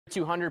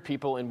200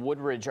 people in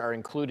Woodridge are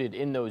included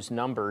in those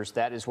numbers.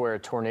 That is where a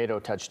tornado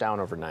touched down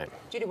overnight.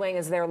 Judy Wang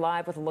is there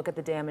live with a look at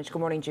the damage. Good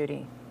morning,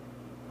 Judy.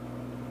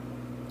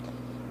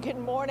 Good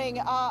morning.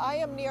 I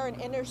am near an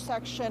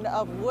intersection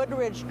of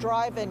Woodridge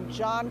Drive and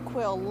John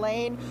Quill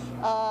Lane.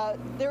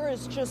 There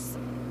is just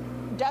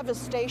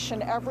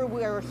devastation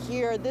everywhere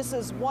here. This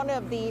is one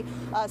of the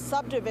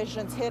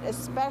subdivisions hit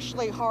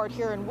especially hard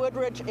here in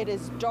Woodridge. It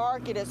is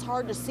dark. It is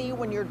hard to see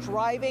when you're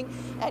driving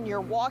and you're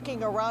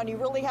walking around. You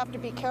really have to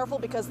be careful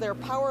because there are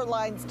power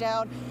lines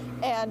down,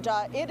 and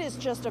it is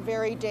just a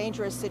very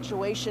dangerous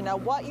situation. Now,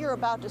 what you're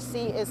about to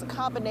see is a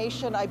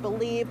combination, I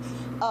believe,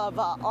 of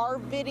our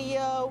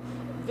video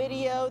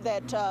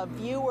that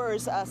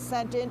viewers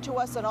sent in to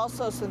us, and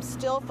also some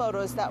still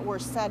photos that were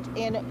sent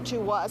in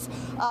to us.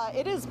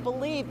 It is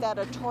believed that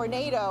a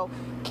tornado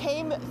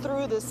came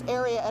through this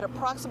area at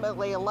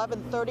approximately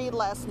 11:30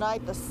 last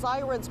night. The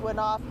sirens went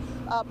off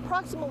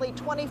approximately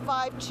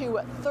 25 to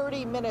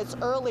 30 minutes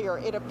earlier.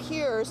 It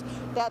appears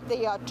that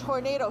the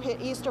tornado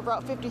hit east of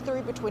Route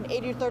 53 between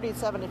 8030 and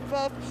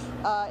 75th.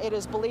 It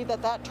is believed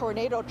that that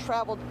tornado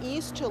traveled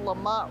east to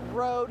Lamont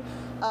Road.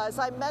 As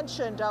I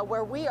mentioned,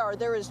 where we are,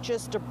 there is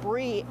just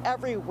debris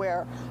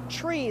everywhere.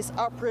 Trees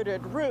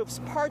uprooted, roofs,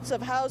 parts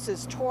of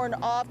houses torn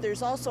off.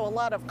 There's also a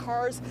lot of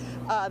cars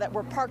that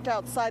were parked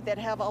outside that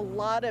have a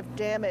lot of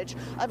damage.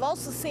 I've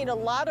also seen a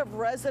lot of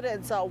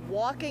residents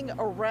walking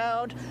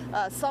around,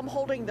 some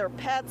holding their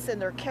pets in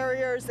their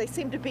carriers. They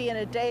seem to be in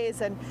a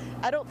daze, and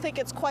I don't think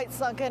it's quite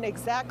sunk in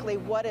exactly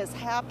what has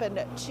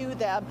happened to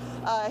them.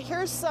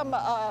 Here's some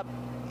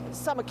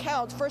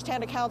accounts,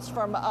 first-hand accounts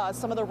from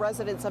some of the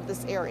residents of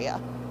this area.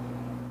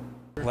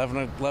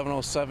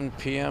 11:07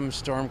 p.m.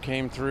 storm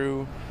came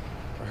through.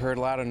 I heard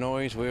a lot of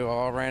noise. We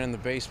all ran in the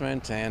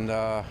basement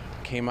and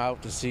came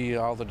out to see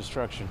all the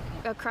destruction.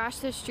 Across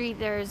the street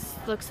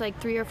looks like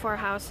 3 or 4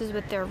 houses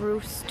with their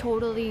roofs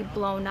totally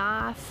blown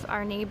off.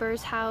 Our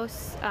neighbor's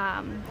house,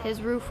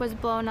 his roof was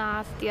blown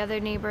off. The other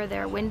neighbor,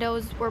 their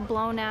windows were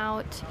blown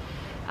out.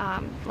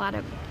 A lot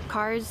of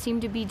cars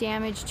seem to be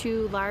damaged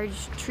too,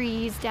 large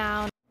trees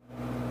down.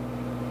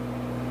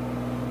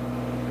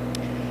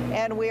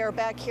 And we are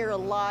back here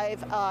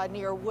live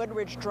near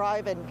Woodridge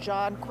Drive and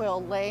John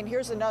Quill Lane.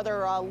 Here's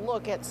another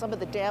look at some of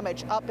the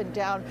damage up and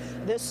down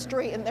this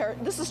street. And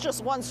this is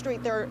just one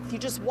street there. If you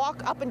just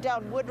walk up and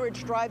down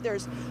Woodridge Drive,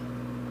 there's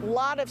a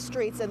lot of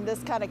streets in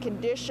this kind of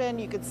condition.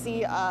 You can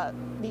see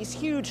these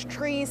huge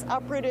trees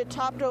uprooted,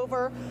 topped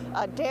over,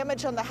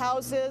 damage on the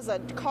houses, a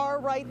car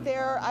right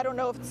there. I don't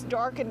know if it's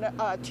dark and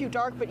too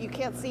dark, but you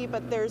can't see,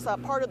 but there's a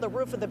part of the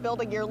roof of the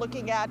building you're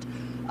looking at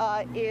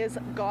is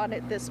gone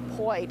at this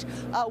point.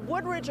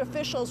 Woodridge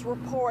officials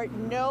report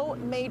no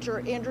major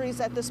injuries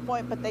at this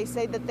point, but they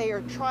say that they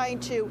are trying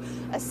to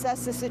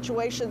assess the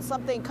situation,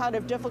 something kind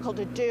of difficult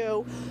to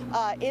do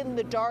in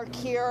the dark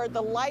here.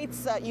 The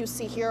lights that you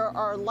see here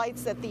are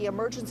lights that the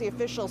emergency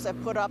officials have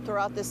put up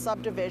throughout this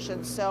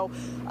subdivision. So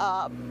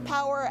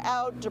power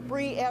out,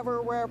 debris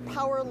everywhere,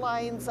 power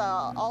lines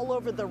all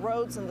over the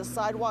roads and the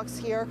sidewalks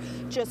here.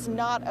 Just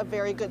not a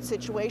very good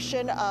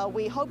situation.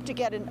 We hope to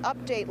get an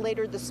update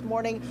later this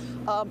morning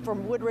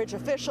from Woodridge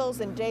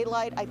officials in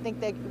daylight. I think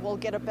they will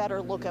get a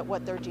better look at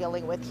what they're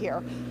dealing with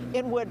here.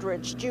 In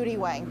Woodridge, Judy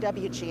Wang,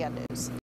 WGN News.